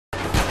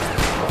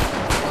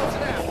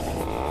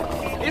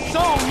It's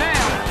on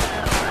now.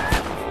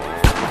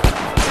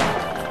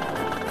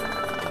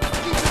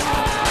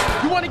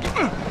 You wanna get...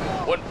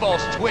 One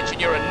false twitch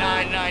and you're a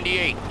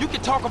 998. You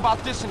can talk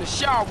about this in the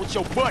shower with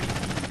your buddy.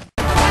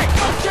 Hey,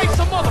 go chase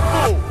some other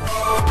fool!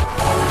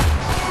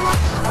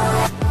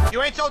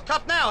 You ain't so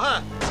tough now,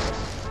 huh?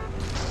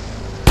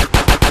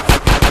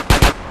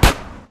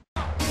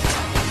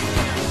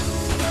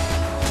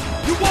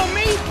 You want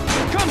me?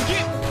 Come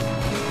get...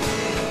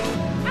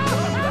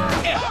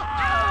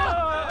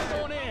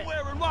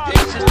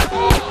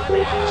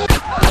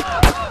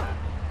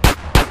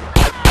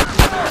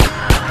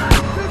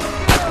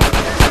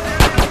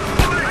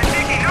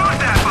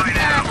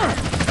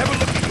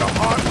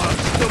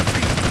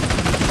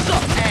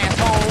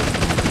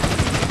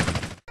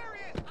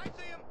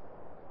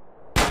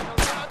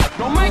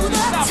 Don't make me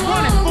stop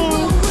running,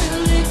 fool!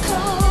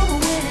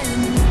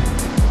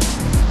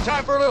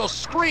 Time for a little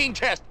screen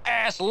test,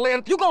 ass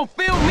limp. You gonna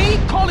film me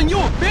calling you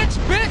a bitch?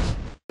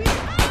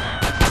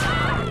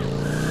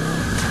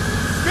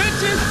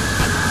 Bitches!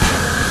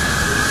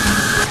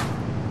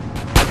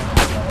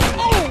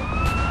 Oh!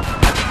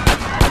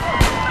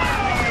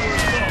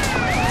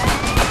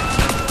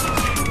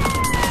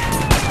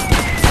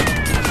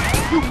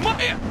 You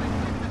mother...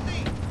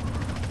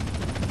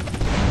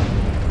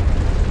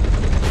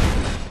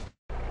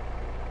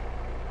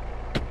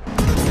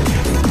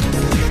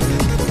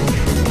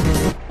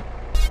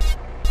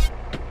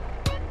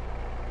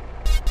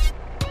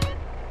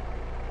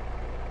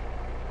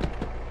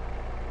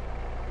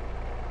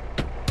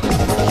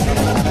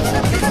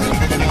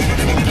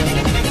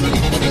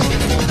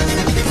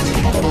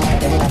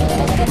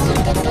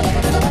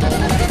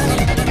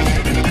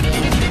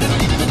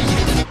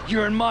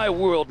 You're in my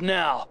world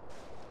now.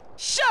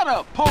 Shut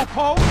up,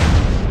 Popo!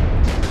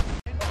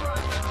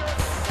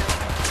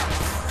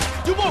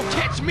 You won't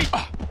catch me!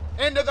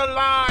 End of the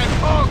line,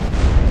 punk!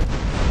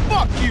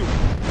 Fuck you!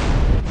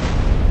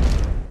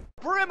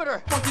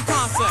 Perimeter! Funky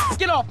concept!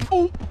 Get off,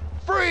 fool!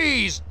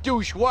 Freeze,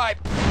 douche wipe.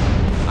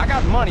 I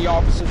got money,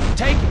 officer.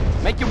 Take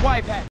it. Make your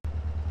wife happy.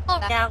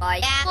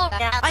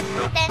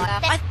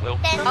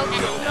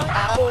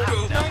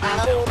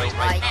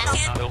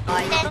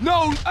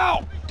 No,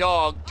 out!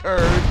 Dog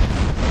turd.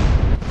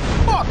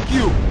 Fuck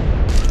you!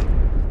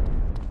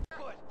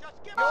 Just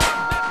give me a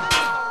message of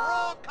the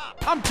wrong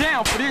cop! I'm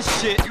down for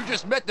this shit. You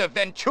just met the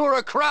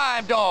Ventura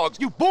crime dogs.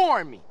 You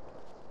boring me.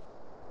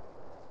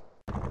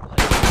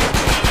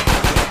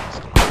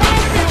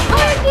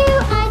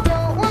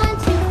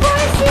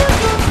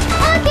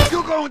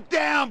 You're going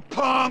down,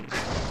 punk.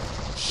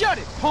 Shut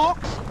it,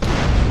 punk!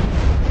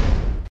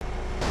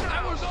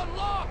 That was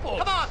unlawful.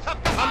 Come on,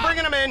 tough guy. I'm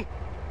bringing him in.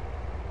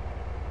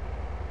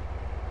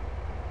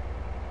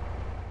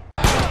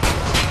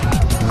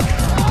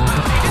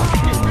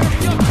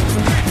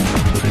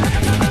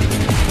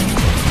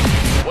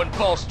 One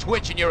false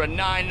twitch and you're a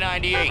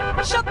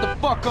 998. Shut the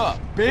fuck up,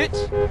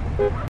 bitch!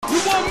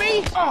 You want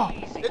me? Oh!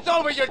 It's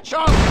over, you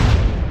chump!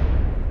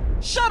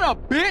 Shut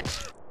up,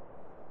 bitch!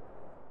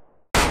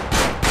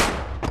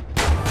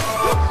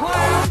 You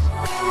clowns!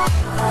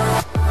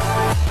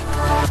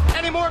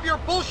 Any more of your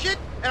bullshit,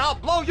 and I'll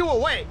blow you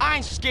away! I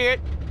ain't scared.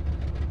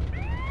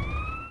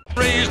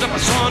 Raised up a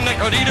son that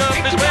could eat up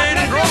his bed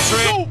and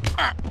grocery.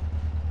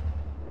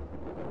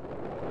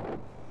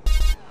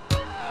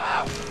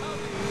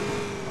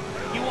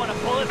 You want to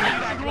pull it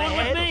back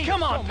with me?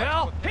 Come on,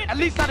 pal. At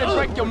least I didn't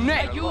break your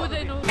neck. With a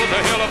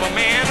hell of a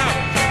man,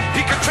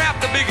 he could trap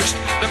the biggest,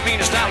 the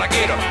meanest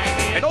alligator.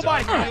 And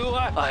Nobody.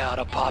 I ought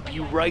to pop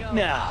you right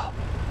now.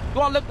 Do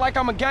I look like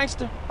I'm a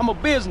gangster? I'm a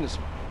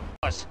businessman.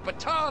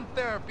 Baton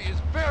therapy is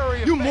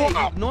very You more.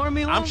 effective. Ignore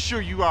me, I'm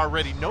sure you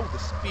already know the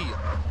spiel.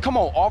 Come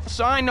on,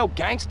 officer. I ain't no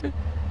gangster.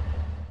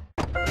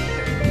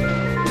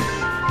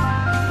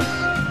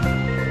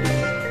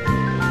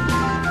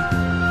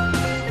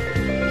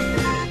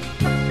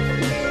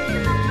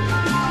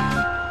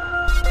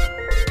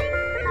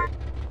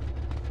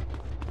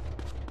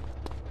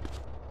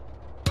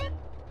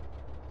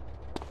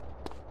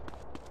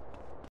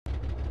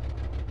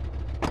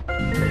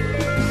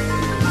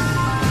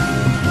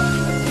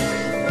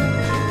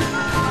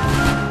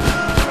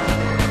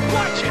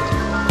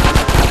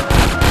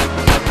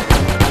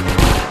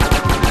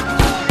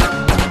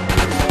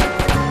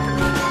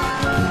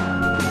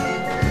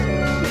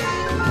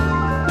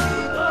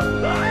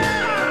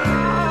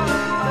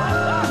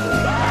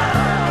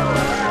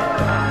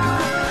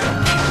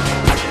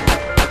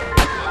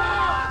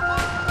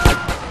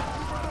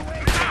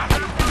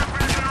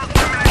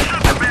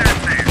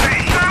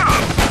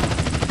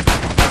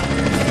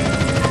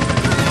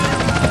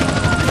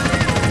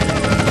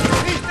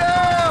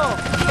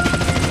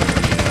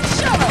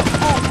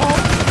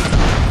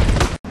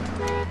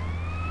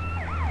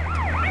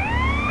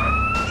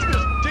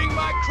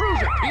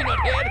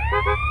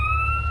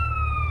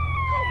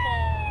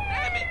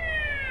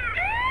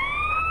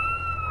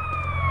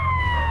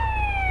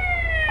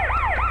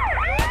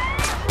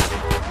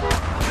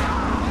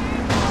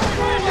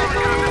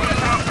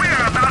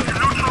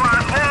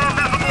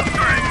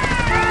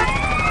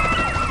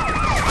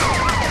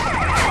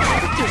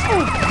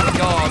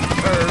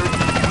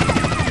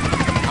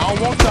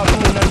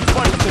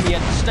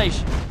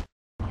 station.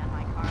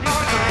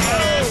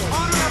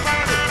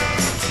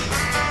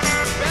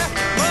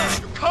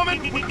 You're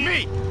coming with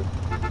me.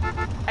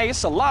 Hey,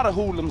 it's a lot of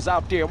hoodlums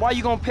out there. Why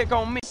you gonna pick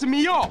on me? Piss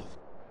me off.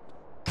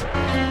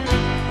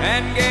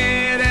 And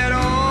get it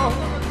off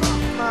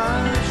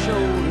my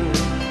shoulders.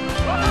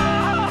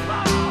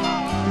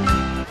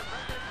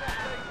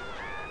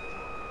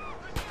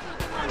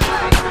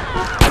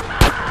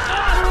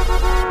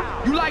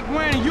 You like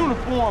wearing a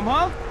uniform,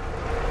 huh?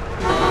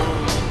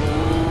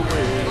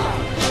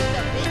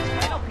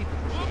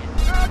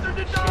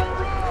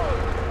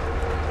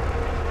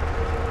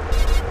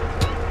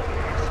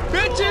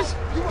 Bitches!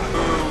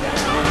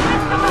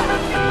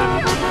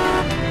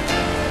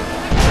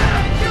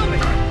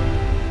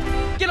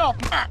 Get off!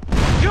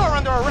 You are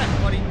under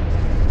arrest, buddy.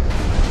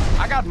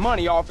 I got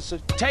money, officer.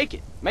 Take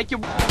it. Make your...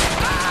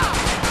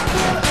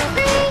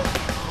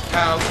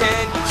 How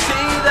can you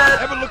see that?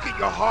 Ever look at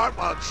your heart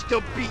while it's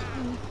still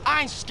beating?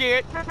 I ain't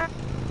scared.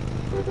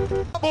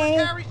 Fool.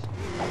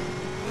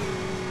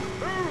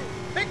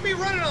 Make me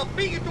run and I'll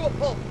beat you to a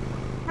pulp.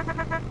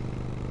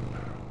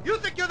 You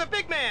think you're the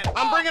big man?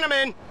 I'm bringing him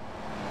in.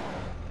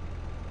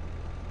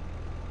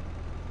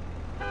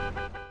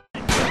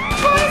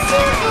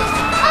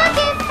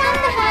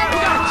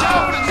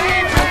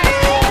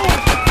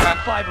 Got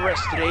 5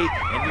 arrests today,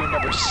 and you're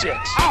number 6.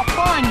 I'll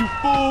find you,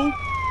 fool.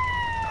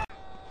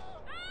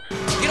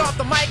 Get off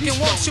the mic and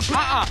won't you...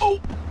 Oh,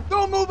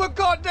 Don't move a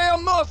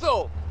goddamn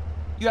muscle.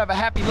 you have a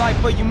happy life,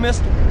 but you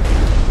missed it.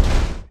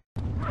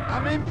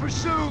 I'm in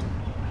pursuit.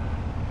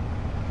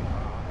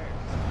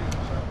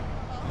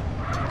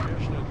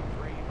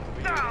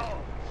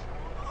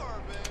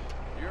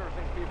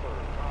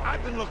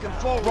 I've been looking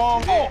forward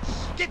Wrong. to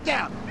this. Get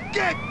down!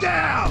 Get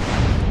down!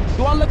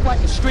 Do I look like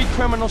a street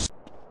criminal?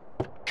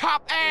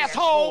 Cop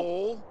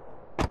asshole!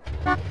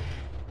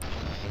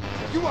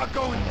 You are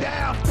going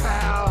down,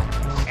 pal.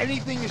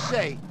 Anything you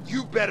say,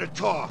 you better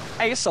talk.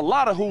 Hey, it's a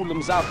lot of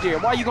hoodlums out there.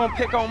 Why you gonna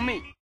pick on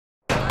me?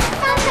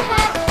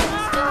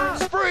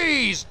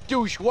 Freeze,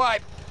 douche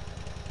wipe.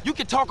 You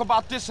can talk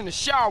about this in the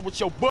shower with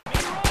your butt.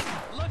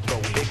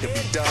 It could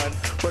be done,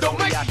 but Don't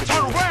make me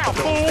turn around,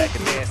 fool!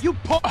 You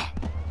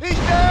He's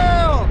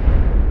down!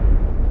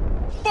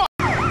 fuck!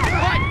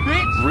 Right,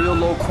 bitch! Real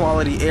low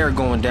quality air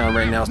going down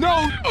right now.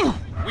 No!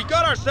 We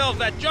got ourselves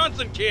that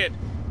Johnson kid.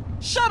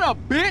 Shut up,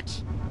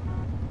 bitch!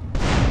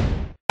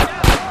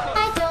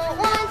 I don't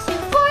want to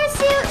force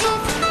you into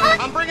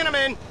I'm bringing him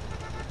in.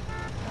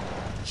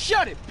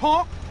 Shut it,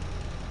 punk!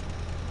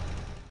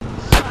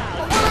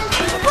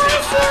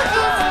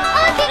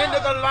 Into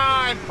the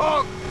line,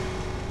 punk!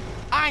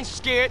 I ain't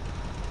scared.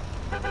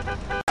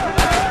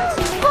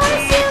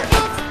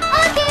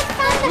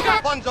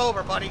 Fun's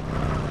over, buddy.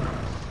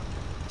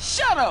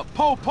 Shut up,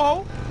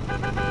 Po-Po!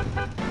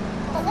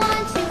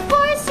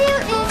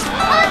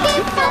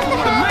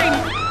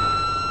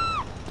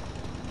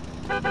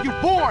 You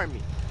boring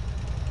me.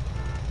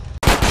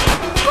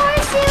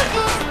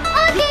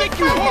 You think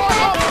you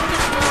hard?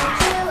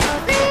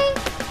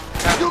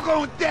 You're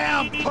going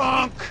down,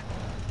 punk!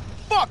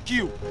 Fuck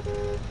you!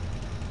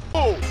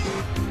 Oh!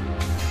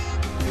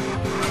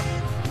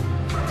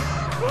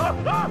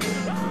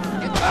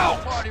 Get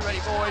out! Party ready,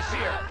 boys,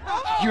 here.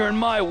 You're in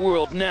my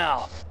world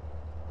now.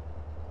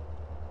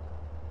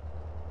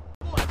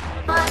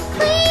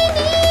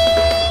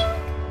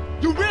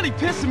 You really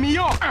pissing me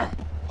off!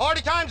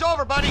 Party time's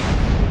over, buddy.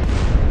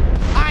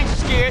 I ain't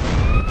scared.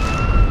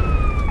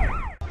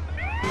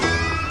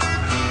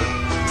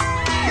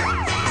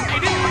 Hey,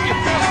 this is get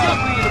really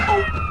ugly in the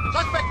boat.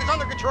 Suspect is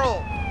under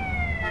control.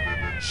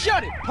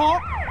 Shut it,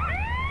 punk!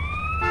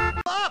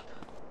 Up!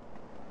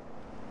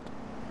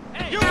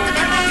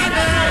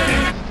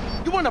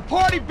 You want to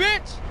party,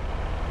 bitch?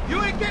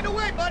 You ain't getting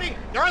away, buddy.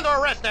 You're under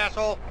arrest,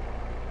 asshole.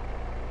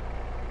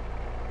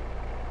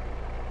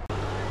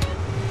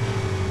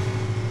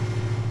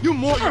 You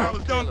more.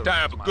 Don't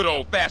die for good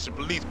old-fashioned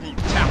police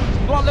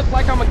brutality. Do I look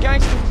like I'm a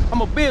gangster?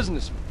 I'm a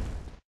businessman.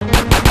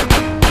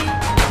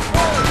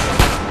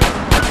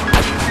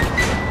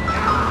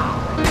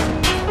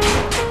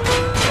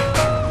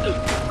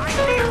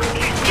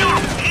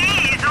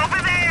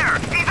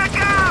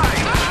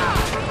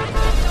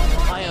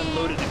 I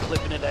unloaded a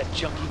clip into that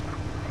junkie.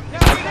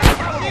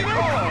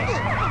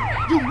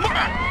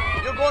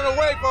 You're going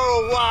away for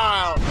a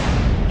while.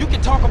 You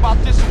can talk about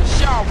this in the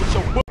shower with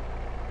your butt.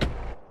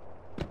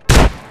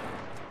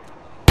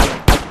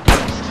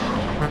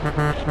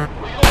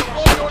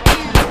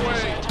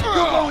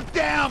 You're going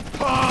down,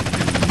 punk!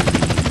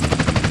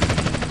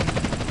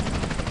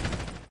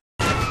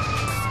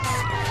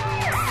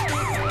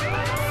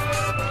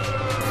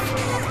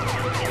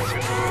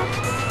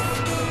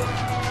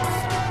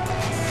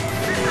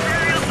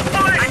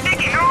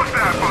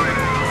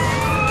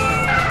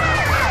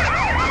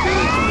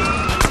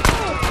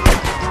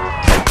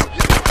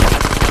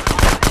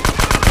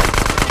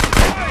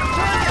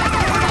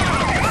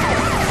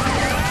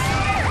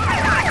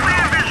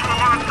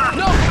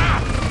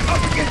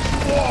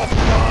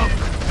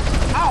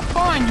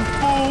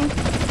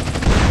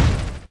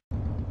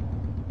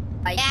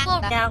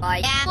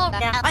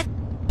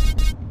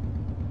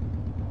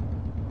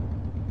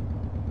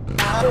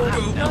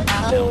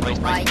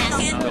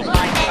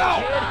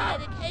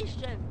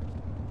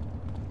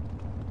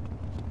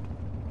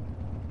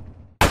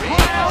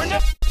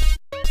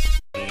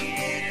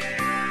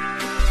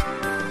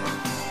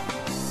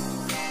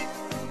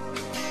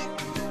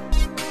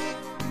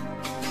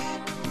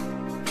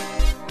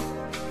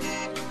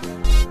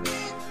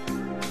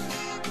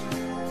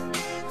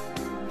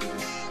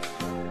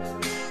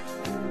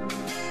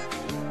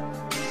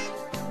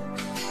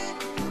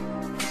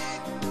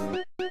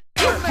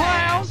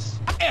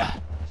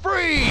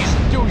 Freeze,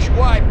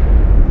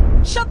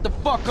 douchewipe! Shut the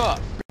fuck up.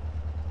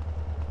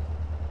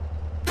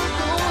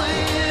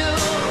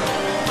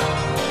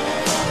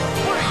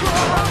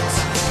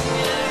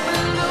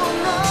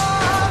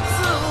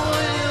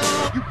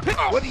 You pick.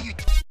 What are you?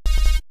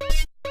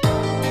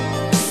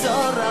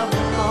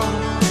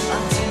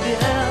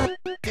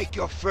 Take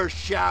your first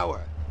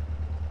shower.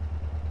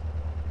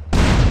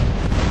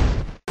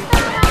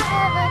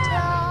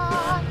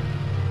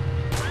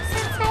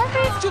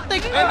 What you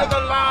think? End of the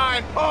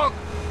line, punk!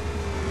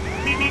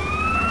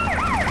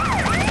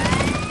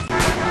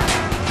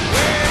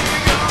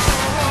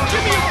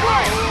 Give me a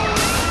break!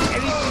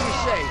 Anything you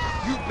say,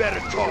 you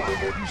better talk.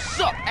 You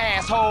suck,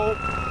 asshole!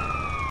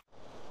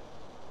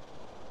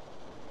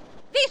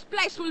 This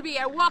place will be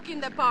a walk in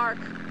the park.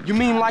 You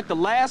mean like the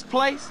last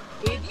place?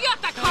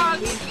 Idiota, Carl!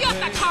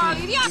 Idiota, Carl!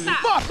 Idiota!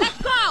 Fuck!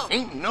 Let's go!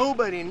 Ain't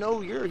nobody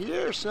know you're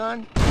here,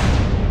 son.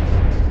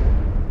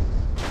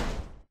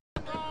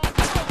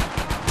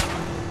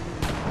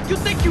 You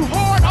think you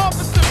hard,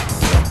 officer?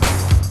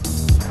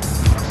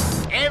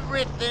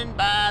 Everything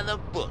by the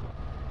book.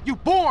 You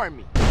boring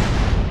me.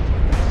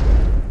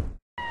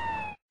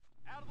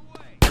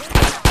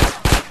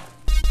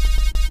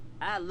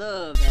 I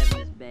love having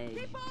this badge.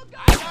 You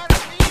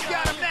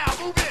got him now,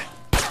 move in.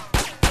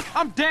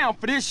 I'm down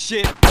for this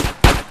shit.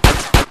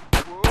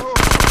 Whoa.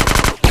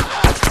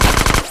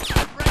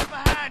 Right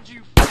behind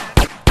you,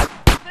 friend.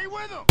 Stay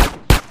with him.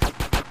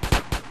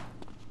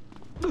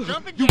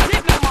 Jumping You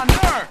getting on my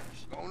nerves.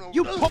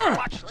 You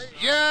watch the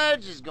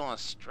judge is gonna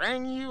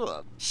strangle you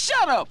up.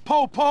 Shut up,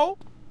 Popo.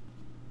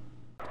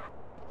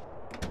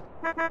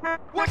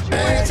 What you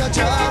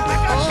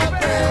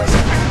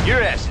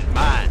Your ass is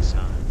mine,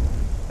 son.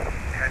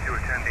 Head to a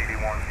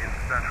 1081 in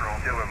Central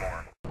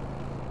Dillimore.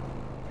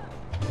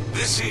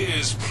 This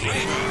is Playboy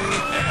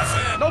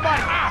FM.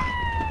 Nobody.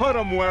 Put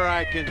him where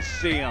I can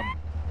see him.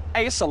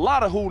 Hey, it's a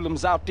lot of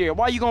hoodlums out there.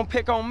 Why you gonna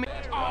pick on me?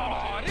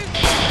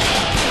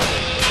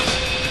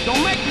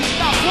 Don't make me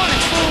stop running,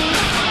 fool.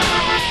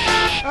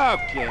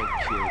 Okay,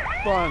 kid.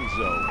 Fun's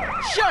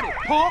over. Shut it,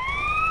 punk.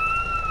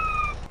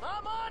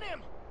 I'm on him!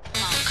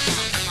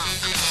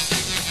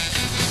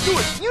 Do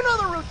it. You know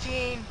the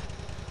routine.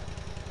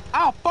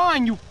 I'll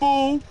find you,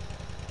 fool.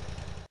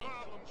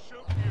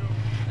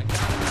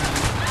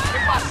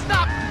 If I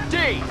stop, you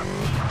dead.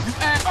 You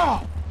act.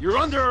 Oh, You're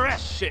under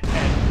arrest,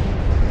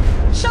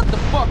 shithead. shut the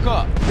fuck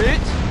up,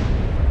 bitch.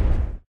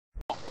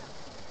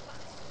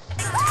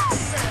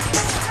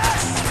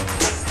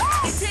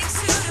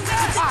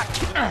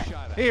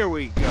 Here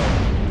we go.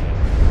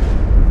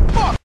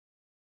 Fuck.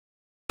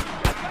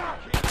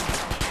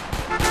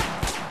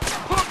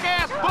 Punk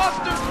ass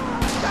buster.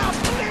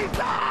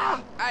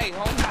 Hey,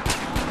 homie.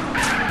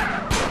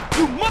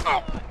 You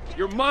mother.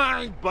 You're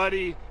mine,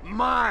 buddy.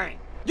 Mine.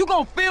 You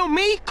gonna film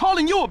me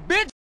calling you a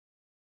bitch?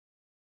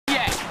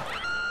 Yeah.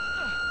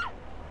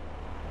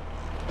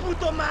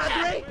 Puto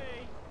madre!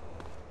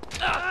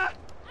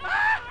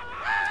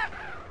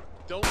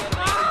 Don't let him.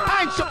 I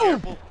ain't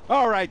so. Ooh.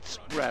 All right,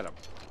 spread him.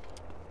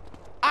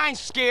 I ain't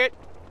scared.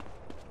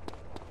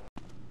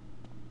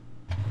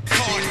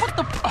 What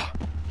the?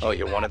 Oh,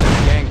 you're one of them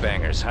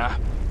gangbangers, huh?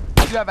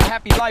 You have a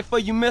happy life for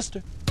you,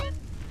 mister?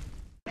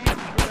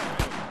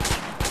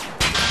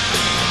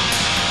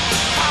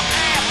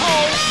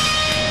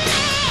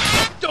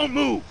 Don't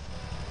move.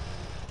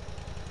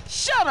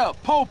 Shut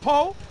up,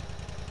 Popo.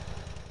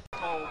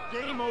 Oh,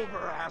 game over,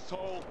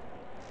 asshole.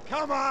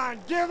 Come on,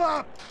 give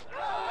up.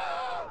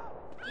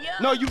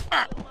 No, you.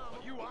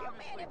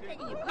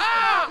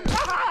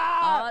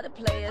 All the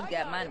players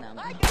got my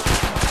number.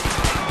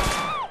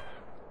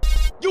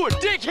 You a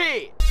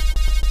dickhead.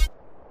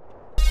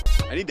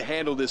 I need to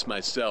handle this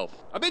myself.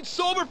 I've been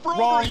sober for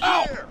Wrong. over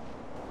a year.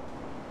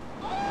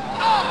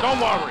 Don't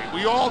worry,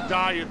 we all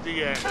die at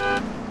the end.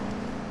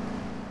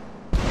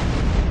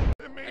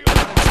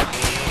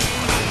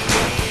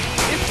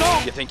 It's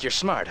over. You think you're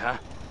smart, huh?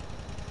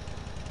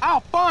 I'll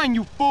find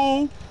you,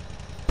 fool.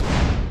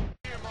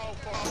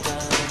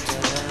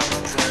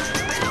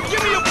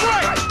 Give me a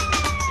break.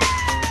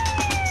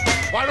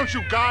 Why don't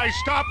you guys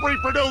stop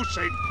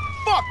reproducing?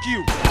 Fuck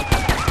you.